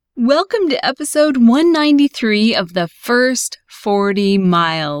Welcome to episode 193 of the First 40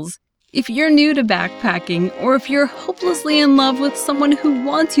 Miles. If you're new to backpacking, or if you're hopelessly in love with someone who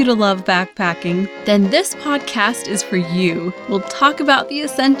wants you to love backpacking, then this podcast is for you. We'll talk about the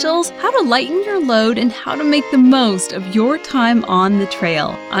essentials, how to lighten your load, and how to make the most of your time on the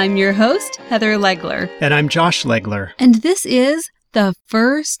trail. I'm your host, Heather Legler. And I'm Josh Legler. And this is the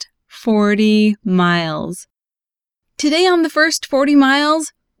First 40 Miles. Today on the First 40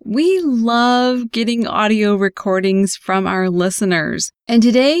 Miles, we love getting audio recordings from our listeners. And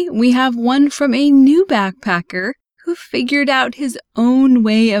today we have one from a new backpacker who figured out his own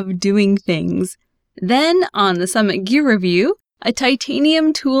way of doing things. Then on the Summit Gear Review, a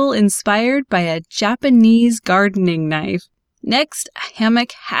titanium tool inspired by a Japanese gardening knife. Next, a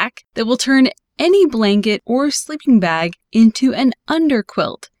hammock hack that will turn any blanket or sleeping bag into an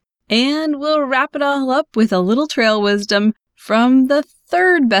underquilt. And we'll wrap it all up with a little trail wisdom from the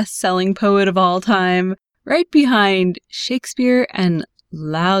third best-selling poet of all time, right behind Shakespeare and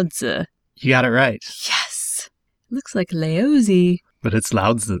Laozi. You got it right. Yes! Looks like Laozi. But it's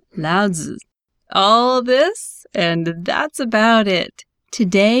Laozi. Laozi. All this, and that's about it.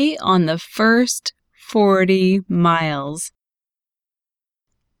 Today on the First 40 Miles.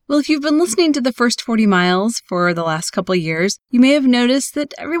 Well, if you've been listening to the First 40 Miles for the last couple of years, you may have noticed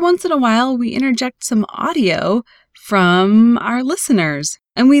that every once in a while we interject some audio from our listeners.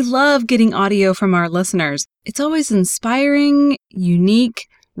 And we love getting audio from our listeners. It's always inspiring, unique,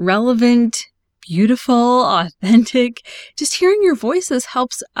 relevant, beautiful, authentic. Just hearing your voices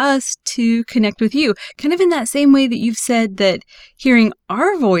helps us to connect with you. Kind of in that same way that you've said that hearing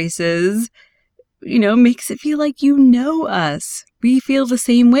our voices, makes it feel like you know us. We feel the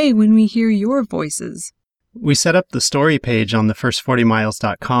same way when we hear your voices. We set up the story page on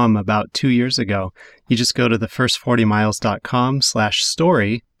thefirst40miles.com about 2 years ago. You just go to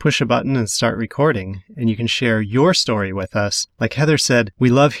thefirst40miles.com/story, push a button and start recording, and you can share your story with us. Like Heather said, we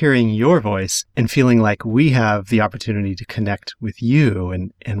love hearing your voice and feeling like we have the opportunity to connect with you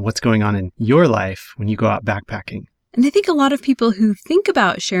and what's going on in your life when you go out backpacking. And I think a lot of people who think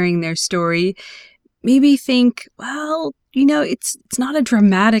about sharing their story maybe think, well, it's not a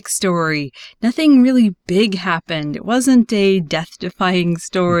dramatic story. Nothing really big happened. It wasn't a death-defying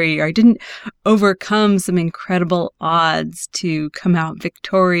story. Or I didn't overcome some incredible odds to come out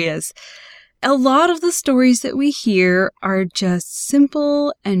victorious. A lot of the stories that we hear are just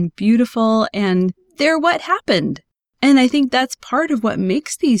simple and beautiful, and they're what happened. And I think that's part of what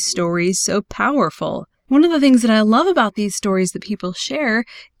makes these stories so powerful. One of the things that I love about these stories that people share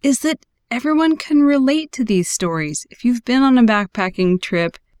is that everyone can relate to these stories. If you've been on a backpacking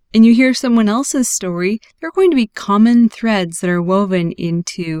trip and you hear someone else's story, there are going to be common threads that are woven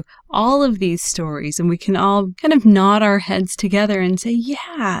into all of these stories. And we can all kind of nod our heads together and say,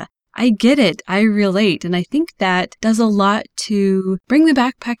 yeah, I get it. I relate. And I think that does a lot to bring the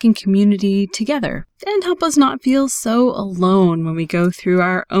backpacking community together and help us not feel so alone when we go through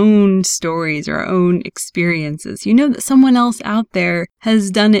our own stories or our own experiences. You know that someone else out there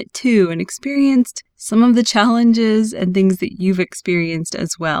has done it too and experienced some of the challenges and things that you've experienced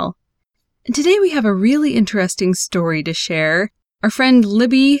as well. And today we have a really interesting story to share. Our friend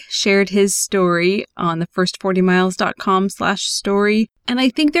Libby shared his story on thefirst40miles.com/story, and I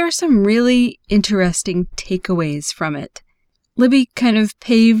think there are some really interesting takeaways from it. Libby kind of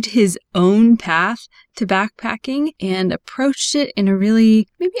paved his own path to backpacking and approached it in a really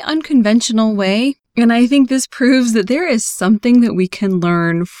maybe unconventional way. And I think this proves that there is something that we can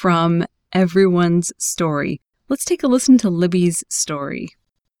learn from everyone's story. Let's take a listen to Libby's story.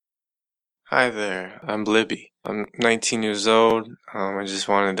 Hi there, I'm Libby. I'm 19 years old. I just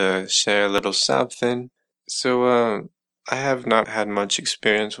wanted to share a little something. So, I have not had much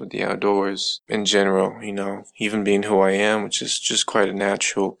experience with the outdoors in general, even being who I am, which is just quite a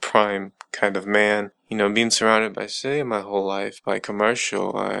natural, prime kind of man. Being surrounded by city my whole life, by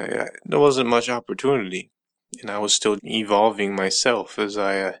commercial, there wasn't much opportunity. And I was still evolving myself as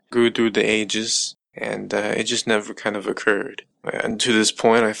I grew through the ages, and it just never kind of occurred. And to this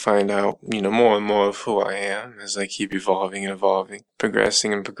point, I find out, more and more of who I am as I keep evolving and evolving,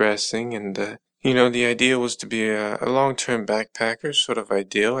 progressing and progressing. And, the idea was to be a long-term backpacker, sort of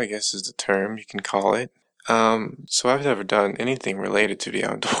ideal, I guess is the term you can call it. So I've never done anything related to the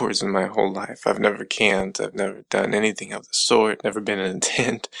outdoors in my whole life. I've never camped. I've never done anything of the sort, never been in a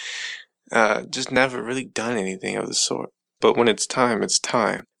tent. Just never really done anything of the sort. But when it's time, it's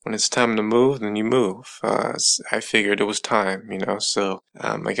time. When it's time to move, then you move. I figured it was time, so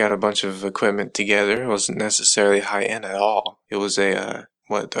I got a bunch of equipment together. It wasn't necessarily high-end at all. It was a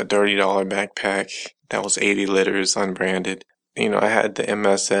 $30 backpack that was 80 liters, unbranded. I had the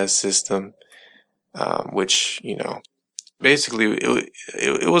MSS system, which, basically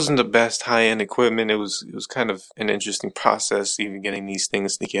it wasn't the best high-end equipment. It was kind of an interesting process even getting these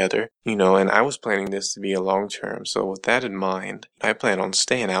things together, and I was planning this to be a long term. So with that in mind, I plan on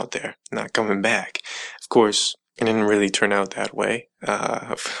staying out there, not coming back. Of course, it didn't really turn out that way.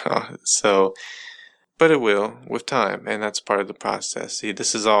 But it will with time, and that's part of the process. See,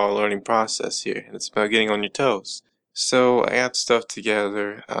 this is all a learning process here, and it's about getting on your toes. So I got stuff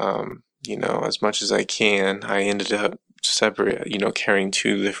together, as much as I can. I ended up separate, carrying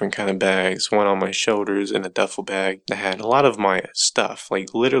two different kind of bags, one on my shoulders and a duffel bag that had a lot of my stuff.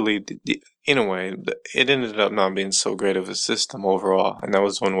 Like literally, in a way, it ended up not being so great of a system overall, and that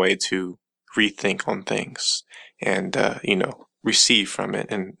was one way to rethink on things and, receive from it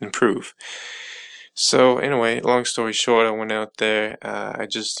and improve. So anyway, long story short, I went out there. I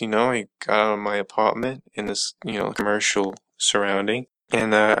just, I got out of my apartment in this, commercial surrounding,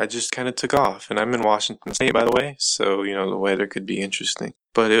 and I just kind of took off. And I'm in Washington State, by the way, so the weather could be interesting.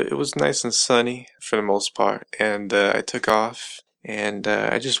 But it was nice and sunny for the most part, and I took off, and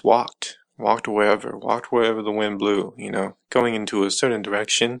I just walked wherever the wind blew, going into a certain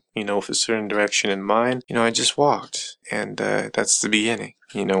direction, with a certain direction in mind, I just walked. And that's the beginning.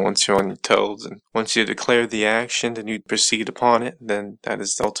 Once you're on your toes and once you declare the action and you proceed upon it, then that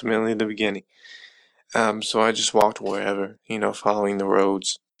is ultimately the beginning. So I just walked wherever, following the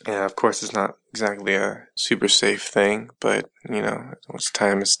roads. And of course, it's not exactly a super safe thing, but, what's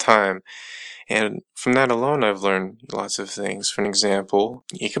time is time. And from that alone, I've learned lots of things. For an example,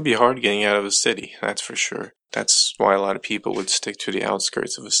 it can be hard getting out of a city, that's for sure. That's why a lot of people would stick to the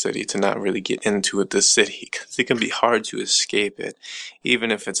outskirts of a city to not really get into the city, because it can be hard to escape it,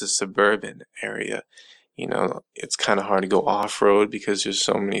 even if it's a suburban area. It's kind of hard to go off-road because there's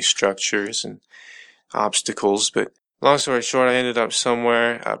so many structures and obstacles, but long story short, I ended up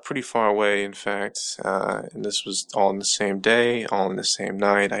somewhere pretty far away, in fact, and this was all in the same day, all in the same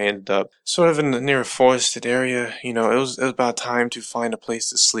night. I ended up sort of near a forested area. It was about time to find a place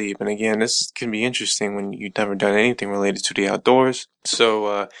to sleep, and again, this can be interesting when you've never done anything related to the outdoors. So,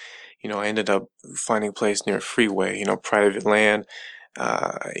 I ended up finding a place near a freeway, private land.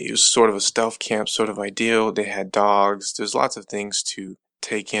 It was sort of a stealth camp sort of ideal. They had dogs. There's lots of things to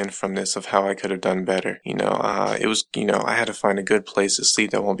take in from this of how I could have done better. It was, I had to find a good place to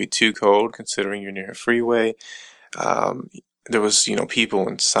sleep that won't be too cold considering you're near a freeway. There was, people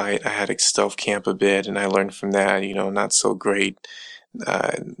in sight. I had to stealth camp a bit, and I learned from that, not so great.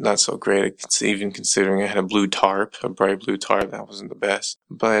 Even considering I had a bright blue tarp, that wasn't the best.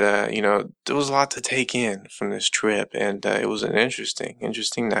 But, there was a lot to take in from this trip, and it was an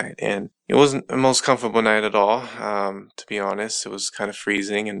interesting night. And it wasn't the most comfortable night at all, to be honest. It was kind of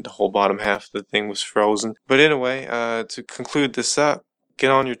freezing, and the whole bottom half of the thing was frozen. But anyway, to conclude this up,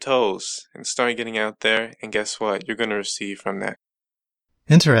 get on your toes and start getting out there, and guess what? You're going to receive from that.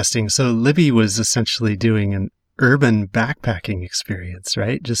 Interesting. So Libby was essentially doing an urban backpacking experience,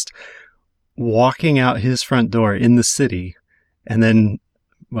 right? Just walking out his front door in the city and then,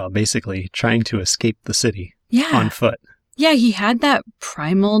 basically trying to escape the city on foot. Yeah, he had that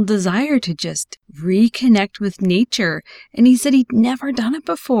primal desire to just reconnect with nature. And he said he'd never done it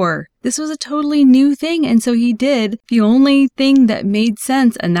before. This was a totally new thing. And so he did the only thing that made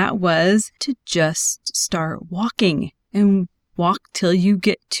sense, and that was to just start walking and walk till you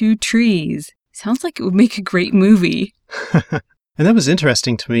get to trees. Sounds like it would make a great movie. And that was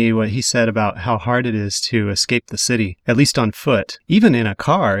interesting to me, what he said about how hard it is to escape the city, at least on foot. Even in a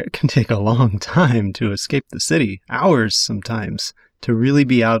car, it can take a long time to escape the city, hours sometimes, to really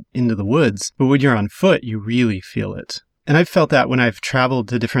be out into the woods. But when you're on foot, you really feel it. And I've felt that when I've traveled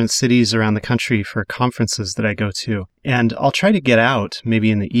to different cities around the country for conferences that I go to. And I'll try to get out,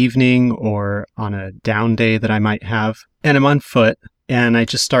 maybe in the evening or on a down day that I might have. And I'm on foot, and I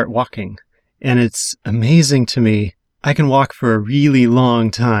just start walking. And it's amazing to me. I can walk for a really long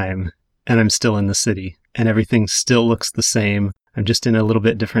time, and I'm still in the city, and everything still looks the same. I'm just in a little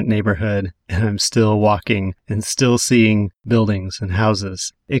bit different neighborhood, and I'm still walking and still seeing buildings and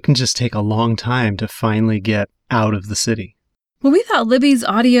houses. It can just take a long time to finally get out of the city. Well, we thought Libby's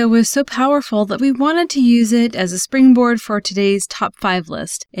audio was so powerful that we wanted to use it as a springboard for today's top 5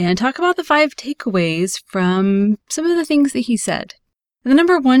 list and talk about the 5 takeaways from some of the things that he said. The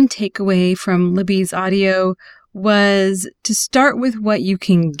number 1 takeaway from Libby's audio was to start with what you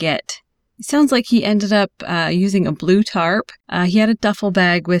can get. It sounds like he ended up using a blue tarp. He had a duffel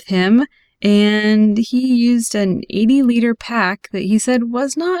bag with him, and he used an 80-liter pack that he said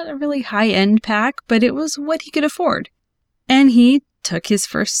was not a really high-end pack, but it was what he could afford. And he took his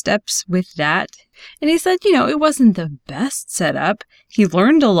first steps with that. And he said, it wasn't the best setup. He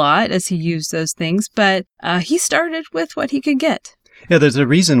learned a lot as he used those things, but he started with what he could get. Yeah, there's a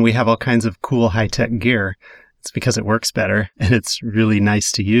reason we have all kinds of cool high-tech gear. It's because it works better and it's really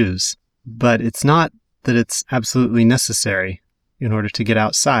nice to use. But it's not that it's absolutely necessary in order to get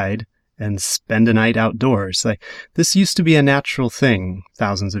outside and spend a night outdoors. This used to be a natural thing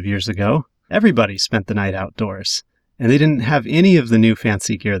thousands of years ago. Everybody spent the night outdoors, and they didn't have any of the new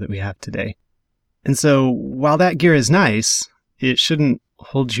fancy gear that we have today. And so while that gear is nice, it shouldn't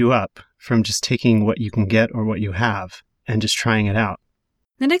hold you up from just taking what you can get or what you have and just trying it out.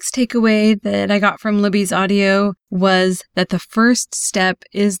 The next takeaway that I got from Libby's audio was that the first step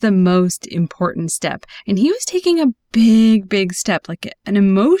is the most important step. And he was taking a big, big step, like an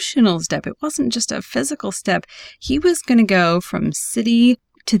emotional step. It wasn't just a physical step. He was going to go from city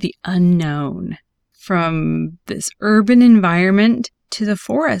to the unknown, from this urban environment to the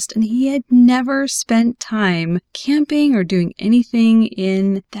forest. And he had never spent time camping or doing anything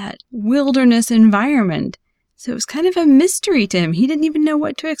in that wilderness environment. So it was kind of a mystery to him. He didn't even know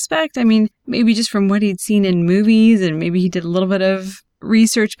what to expect. I mean, maybe just from what he'd seen in movies, and maybe he did a little bit of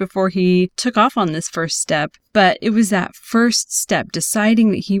research before he took off on this first step. But it was that first step,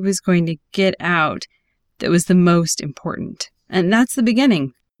 deciding that he was going to get out, that was the most important. And that's the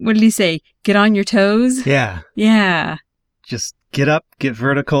beginning. What did he say? Get on your toes? Yeah. Yeah. Just get up, get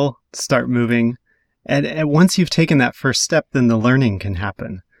vertical, start moving. And once you've taken that first step, then the learning can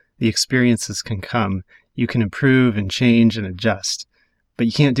happen. The experiences can come. You can improve and change and adjust. But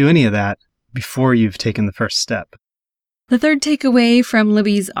you can't do any of that before you've taken the first step. The third takeaway from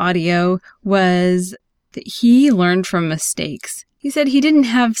Libby's audio was that he learned from mistakes. He said he didn't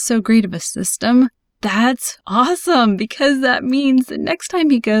have so great of a system. That's awesome, because that means that next time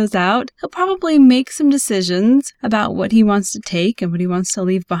he goes out, he'll probably make some decisions about what he wants to take and what he wants to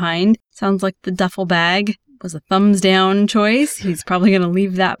leave behind. Sounds like the duffel bag was a thumbs down choice. He's probably going to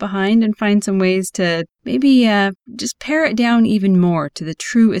leave that behind and find some ways to maybe just pare it down even more to the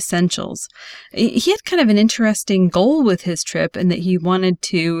true essentials. He had kind of an interesting goal with his trip, in that he wanted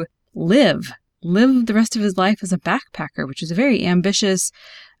to live the rest of his life as a backpacker, which is a very ambitious,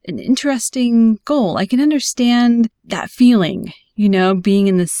 an interesting goal. I can understand that feeling, being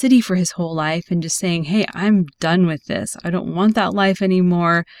in the city for his whole life and just saying, hey, I'm done with this. I don't want that life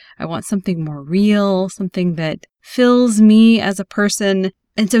anymore. I want something more real, something that fills me as a person.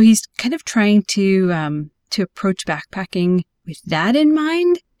 And so he's kind of trying to approach backpacking with that in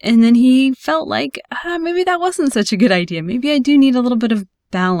mind. And then he felt like, maybe that wasn't such a good idea. Maybe I do need a little bit of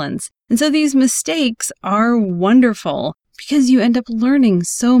balance. And so these mistakes are wonderful, because you end up learning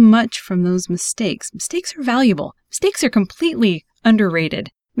so much from those mistakes. Mistakes are valuable. Mistakes are completely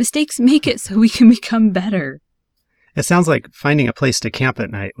underrated. Mistakes make it so we can become better. It sounds like finding a place to camp at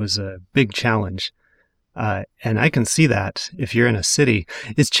night was a big challenge. And I can see that if you're in a city.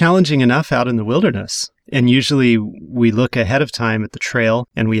 It's challenging enough out in the wilderness. And usually we look ahead of time at the trail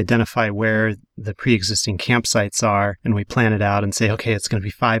and we identify where the pre-existing campsites are, and we plan it out and say, okay, it's going to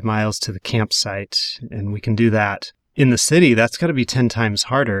be 5 miles to the campsite, and we can do that. In the city, that's got to be 10 times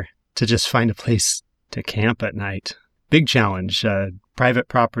harder to just find a place to camp at night. Big challenge. Private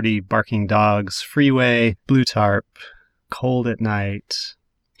property, barking dogs, freeway, blue tarp, cold at night.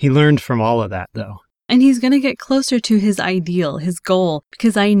 He learned from all of that, though. And he's going to get closer to his ideal, his goal,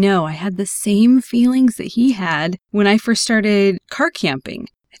 because I know I had the same feelings that he had when I first started car camping.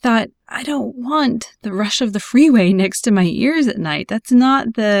 I thought, I don't want the rush of the freeway next to my ears at night. That's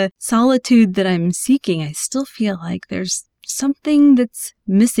not the solitude that I'm seeking. I still feel like there's something that's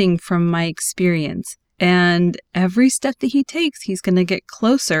missing from my experience. And every step that he takes, he's going to get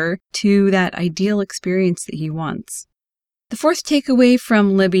closer to that ideal experience that he wants. The fourth takeaway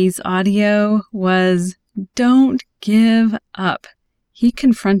from Libby's audio was, don't give up. He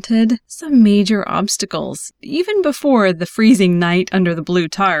confronted some major obstacles, even before the freezing night under the blue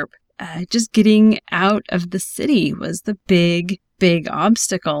tarp. Just getting out of the city was the big, big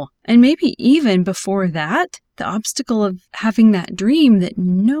obstacle. And maybe even before that, the obstacle of having that dream that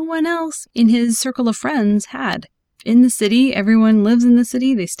no one else in his circle of friends had. In the city, everyone lives in the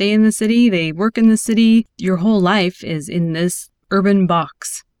city, they stay in the city, they work in the city. Your whole life is in this urban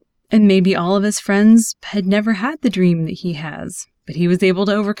box. And maybe all of his friends had never had the dream that he has. But he was able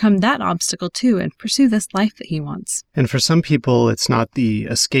to overcome that obstacle too and pursue this life that he wants. And for some people, it's not the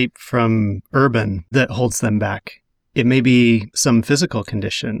escape from urban that holds them back. It may be some physical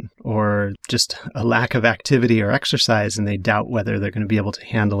condition or just a lack of activity or exercise, and they doubt whether they're going to be able to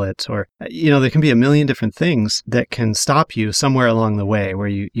handle it. Or, there can be a million different things that can stop you somewhere along the way where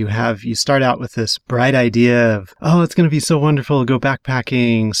you start out with this bright idea of, oh, it's going to be so wonderful to go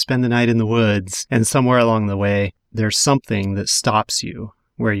backpacking, spend the night in the woods. And somewhere along the way, there's something that stops you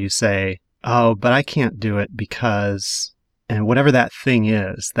where you say, oh, but I can't do it because... And whatever that thing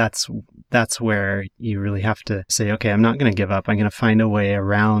is, that's where you really have to say, okay, I'm not going to give up. I'm going to find a way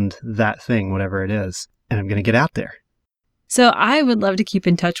around that thing, whatever it is, and I'm going to get out there. So I would love to keep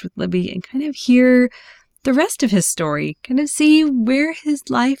in touch with Libby and kind of hear the rest of his story, kind of see where his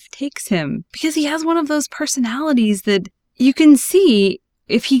life takes him. Because he has one of those personalities that you can see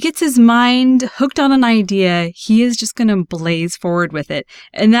if he gets his mind hooked on an idea, he is just going to blaze forward with it.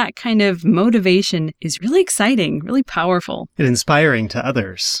 And that kind of motivation is really exciting, really powerful. And inspiring to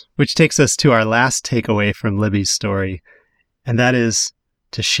others, which takes us to our last takeaway from Libby's story. And that is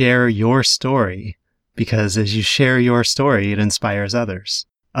to share your story, because as you share your story, it inspires others.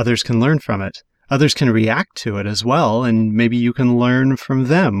 Others can learn from it. Others can react to it as well. And maybe you can learn from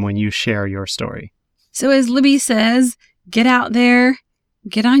them when you share your story. So as Libby says, get out there.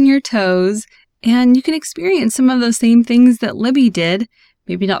 Get on your toes, and you can experience some of those same things that Libby did.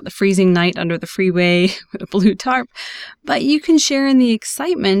 Maybe not the freezing night under the freeway with a blue tarp, but you can share in the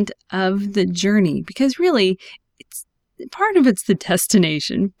excitement of the journey, because really, it's the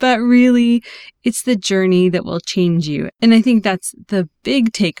destination, but really, it's the journey that will change you. And I think that's the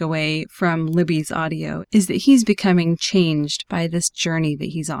big takeaway from Libby's audio, is that he's becoming changed by this journey that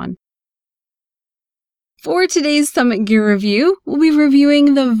he's on. For today's Summit Gear Review, we'll be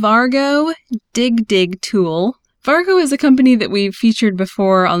reviewing the Vargo Dig tool. Vargo is a company that we've featured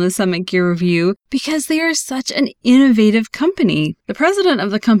before on the Summit Gear Review because they are such an innovative company. The president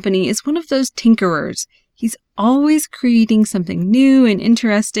of the company is one of those tinkerers. He's always creating something new and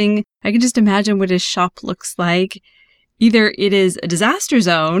interesting. I can just imagine what his shop looks like. Either it is a disaster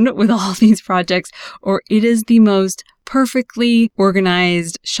zone with all these projects, or it is the most perfectly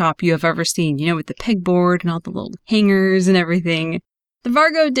organized shop you have ever seen, with the pegboard and all the little hangers and everything. The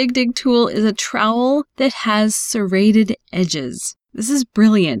Vargo Dig tool is a trowel that has serrated edges. This is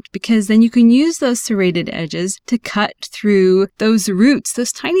brilliant because then you can use those serrated edges to cut through those roots,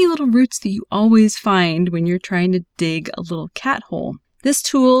 those tiny little roots that you always find when you're trying to dig a little cat hole. This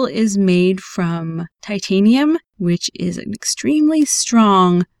tool is made from titanium, which is an extremely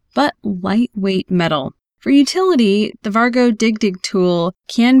strong but lightweight metal. For utility, the Vargo Dig tool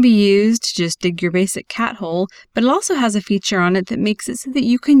can be used to just dig your basic cat hole, but it also has a feature on it that makes it so that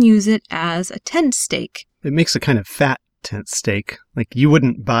you can use it as a tent stake. It makes a kind of fat tent stake. Like you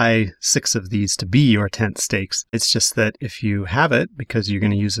wouldn't buy 6 of these to be your tent stakes. It's just that if you have it, because you're going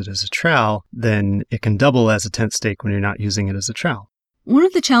to use it as a trowel, then it can double as a tent stake when you're not using it as a trowel. One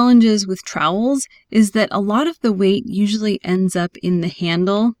of the challenges with trowels is that a lot of the weight usually ends up in the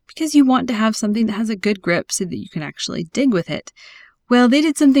handle because you want to have something that has a good grip so that you can actually dig with it. Well, they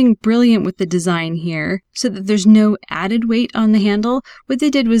did something brilliant with the design here so that there's no added weight on the handle. What they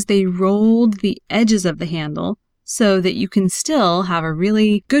did was they rolled the edges of the handle so that you can still have a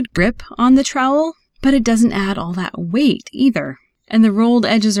really good grip on the trowel, but it doesn't add all that weight either. And the rolled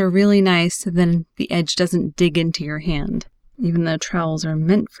edges are really nice so then the edge doesn't dig into your hand. Even though trowels are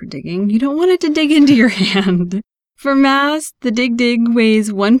meant for digging, you don't want it to dig into your hand. For mass, the Dig weighs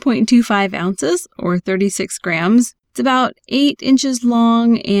 1.25 ounces, or 36 grams. It's about 8 inches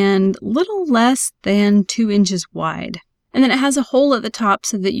long and little less than 2 inches wide. And then it has a hole at the top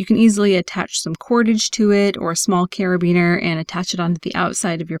so that you can easily attach some cordage to it or a small carabiner and attach it onto the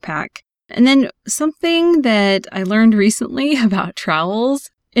outside of your pack. And then something that I learned recently about trowels,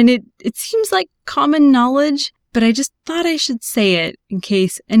 and it seems like common knowledge, but I just thought I should say it in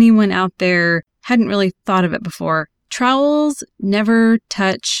case anyone out there hadn't really thought of it before. Trowels never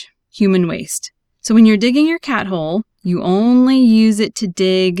touch human waste. So when you're digging your cat hole, you only use it to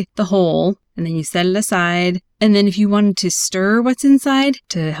dig the hole, and then you set it aside. And then if you wanted to stir what's inside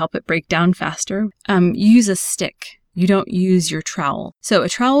to help it break down faster, you use a stick. You don't use your trowel. So a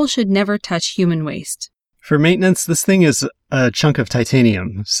trowel should never touch human waste. For maintenance, this thing is a chunk of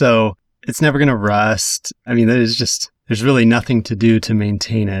titanium, so it's never going to rust. I mean, there's really nothing to do to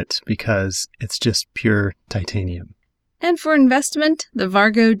maintain it because it's just pure titanium. And for investment, the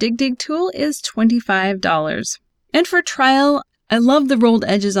Vargo Dig tool is $25. And for trial, I love the rolled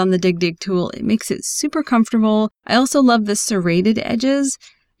edges on the Dig tool. It makes it super comfortable. I also love the serrated edges,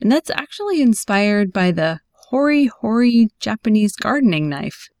 and that's actually inspired by the hoary Japanese gardening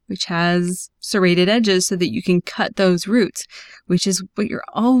knife, which has serrated edges so that you can cut those roots, which is what you're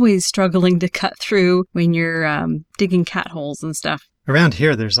always struggling to cut through when you're digging cat holes and stuff. Around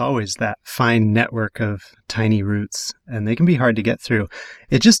here, there's always that fine network of tiny roots, and they can be hard to get through.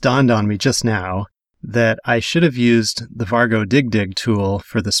 It just dawned on me just now that I should have used the Vargo Dig tool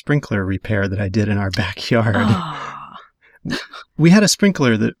for the sprinkler repair that I did in our backyard. Oh. We had a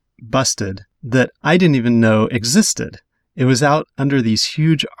sprinkler that busted that I didn't even know existed. It was out under these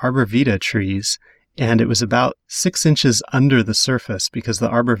huge arborvitae trees, and it was about 6 inches under the surface because the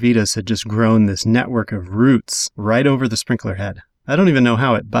arborvitaes had just grown this network of roots right over the sprinkler head. I don't even know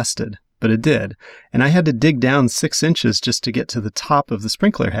how it busted, but it did. And I had to dig down 6 inches just to get to the top of the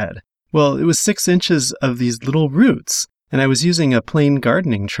sprinkler head. Well, it was 6 inches of these little roots. And I was using a plain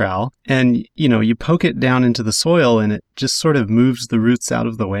gardening trowel, and, you poke it down into the soil and it just sort of moves the roots out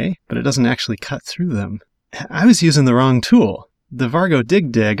of the way, but it doesn't actually cut through them. I was using the wrong tool. The Vargo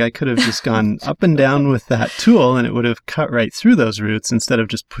Dig, I could have just gone up and down with that tool and it would have cut right through those roots instead of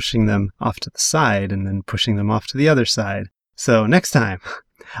just pushing them off to the side and then pushing them off to the other side. So next time,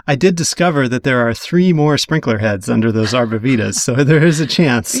 I did discover that there are 3 more sprinkler heads under those arborvitaes, so there is a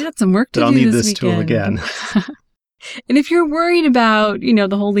chance We got some work to that do I'll need this this tool weekend. again. And if you're worried about, the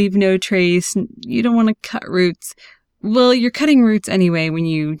whole leave no trace, you don't want to cut roots, well, you're cutting roots anyway when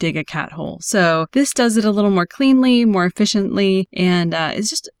you dig a cat hole. So this does it a little more cleanly, more efficiently, and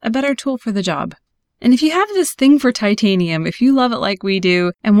is just a better tool for the job. And if you have this thing for titanium, if you love it like we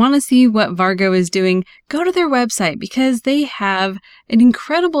do and want to see what Vargo is doing, go to their website because they have an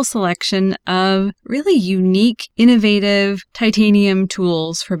incredible selection of really unique, innovative titanium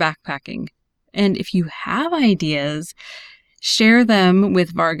tools for backpacking. And if you have ideas, share them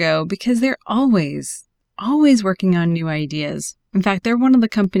with Vargo because they're always working on new ideas. In fact, they're one of the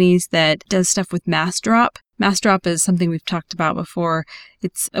companies that does stuff with MassDrop. MassDrop is something we've talked about before.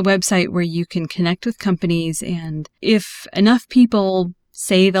 It's a website where you can connect with companies, and if enough people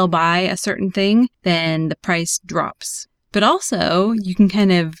say they'll buy a certain thing, then the price drops. But also, you can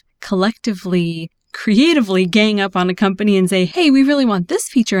kind of collectively, creatively gang up on a company and say, hey, we really want this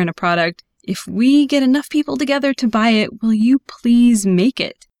feature in a product. If we get enough people together to buy it, will you please make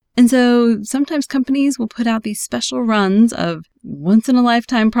it? And so sometimes companies will put out these special runs of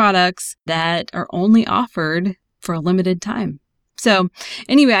once-in-a-lifetime products that are only offered for a limited time. So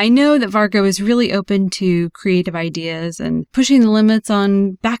anyway, I know that Vargo is really open to creative ideas and pushing the limits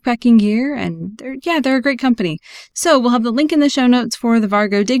on backpacking gear, and they're a great company. So we'll have the link in the show notes for the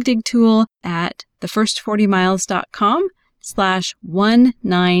Vargo Dig tool at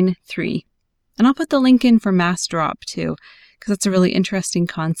thefirst40miles.com/193. And I'll put the link in for MassDrop too, because that's a really interesting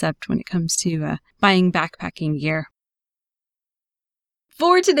concept when it comes to buying backpacking gear.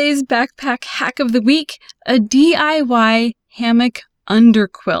 For today's backpack hack of the week, a DIY hammock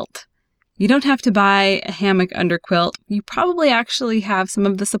underquilt. You don't have to buy a hammock underquilt. You probably actually have some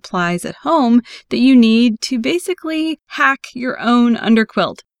of the supplies at home that you need to basically hack your own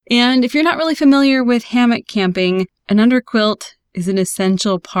underquilt. And if you're not really familiar with hammock camping, an underquilt is an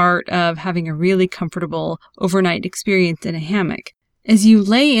essential part of having a really comfortable overnight experience in a hammock. As you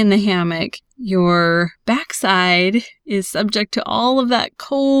lay in the hammock, your backside is subject to all of that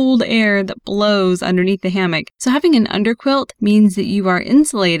cold air that blows underneath the hammock. So having an underquilt means that you are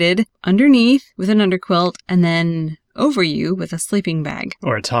insulated underneath with an underquilt and then over you with a sleeping bag.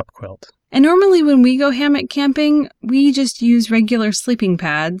 Or a top quilt. And normally when we go hammock camping, we just use regular sleeping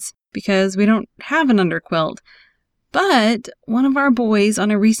pads because we don't have an underquilt. But one of our boys on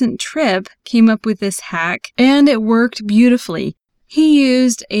a recent trip came up with this hack, and it worked beautifully. He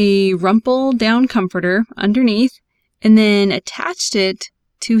used a rumple down comforter underneath and then attached it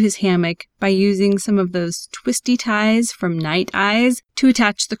to his hammock by using some of those twisty ties from Night Eyes to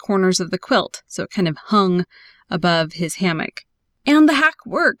attach the corners of the quilt, so it kind of hung above his hammock. And the hack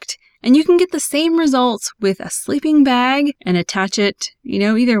worked. And you can get the same results with a sleeping bag and attach it,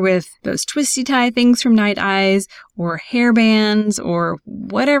 either with those twisty tie things from Night Eyes or hair bands or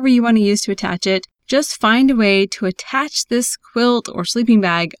whatever you want to use to attach it. Just find a way to attach this quilt or sleeping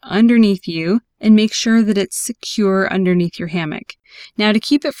bag underneath you and make sure that it's secure underneath your hammock. Now, to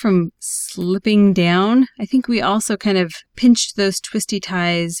keep it from slipping down, I think we also kind of pinched those twisty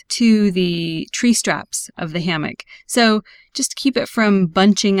ties to the tree straps of the hammock. So just to keep it from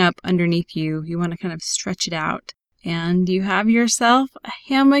bunching up underneath you, you want to kind of stretch it out. And you have yourself a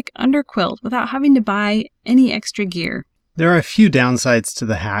hammock underquilt without having to buy any extra gear. There are a few downsides to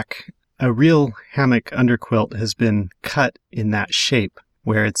the hack. A real hammock underquilt has been cut in that shape,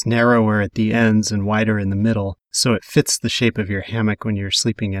 where it's narrower at the ends and wider in the middle, so it fits the shape of your hammock when you're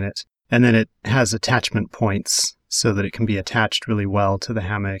sleeping in it. And then it has attachment points so that it can be attached really well to the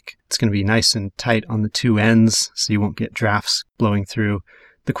hammock. It's going to be nice and tight on the two ends so you won't get drafts blowing through.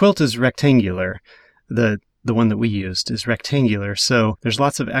 The quilt is rectangular. The one that we used is rectangular, so there's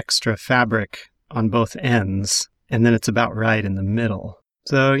lots of extra fabric on both ends, and then it's about right in the middle.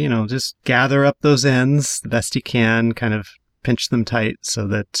 So, just gather up those ends the best you can, kind of pinch them tight so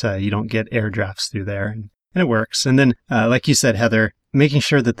that you don't get air drafts through there. And it works. And then, like you said, Heather, making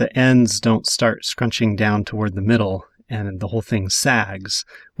sure that the ends don't start scrunching down toward the middle and the whole thing sags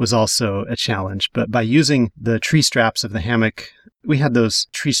was also a challenge. But by using the tree straps of the hammock, we had those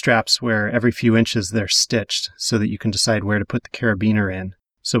tree straps where every few inches they're stitched so that you can decide where to put the carabiner in.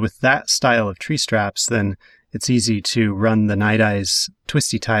 So with that style of tree straps, then it's easy to run the night eyes,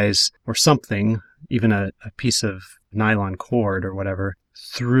 twisty ties, or something, even a piece of nylon cord or whatever,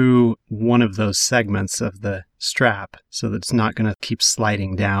 through one of those segments of the strap so that it's not going to keep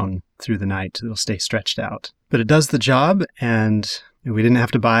sliding down through the night. It'll stay stretched out. But it does the job, and we didn't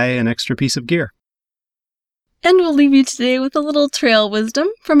have to buy an extra piece of gear. And we'll leave you today with a little trail wisdom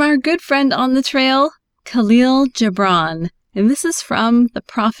from our good friend on the trail, Khalil Gibran. And this is from The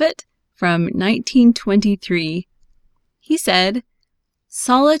Prophet from 1923. He said,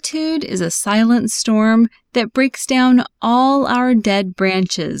 "Solitude is a silent storm that breaks down all our dead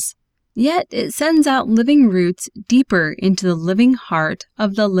branches, yet it sends out living roots deeper into the living heart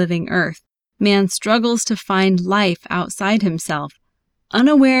of the living earth. Man struggles to find life outside himself,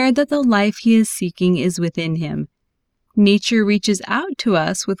 unaware that the life he is seeking is within him. Nature reaches out to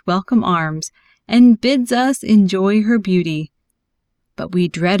us with welcome arms and bids us enjoy her beauty. But we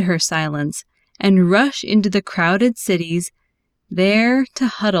dread her silence and rush into the crowded cities, there to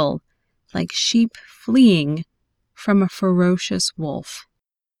huddle like sheep fleeing from a ferocious wolf."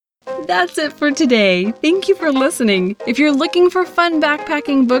 That's it for today. Thank you for listening. If you're looking for fun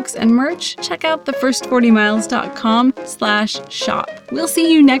backpacking books and merch, check out thefirst40miles.com/shop. We'll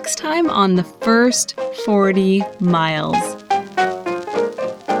see you next time on The First 40 Miles.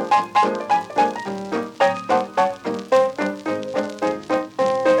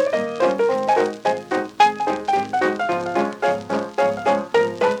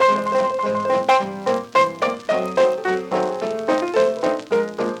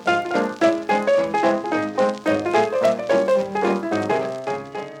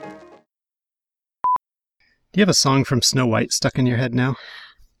 Do you have a song from Snow White stuck in your head now?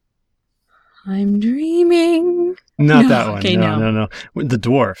 I'm dreaming. Not No, that one. okay, No. The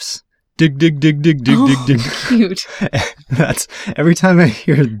dwarfs. Dig, dig, dig, dig, dig, dig, dig. Cute. That's every time I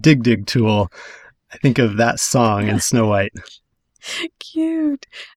hear dig, dig tool, I think of that song in Snow White. Cute.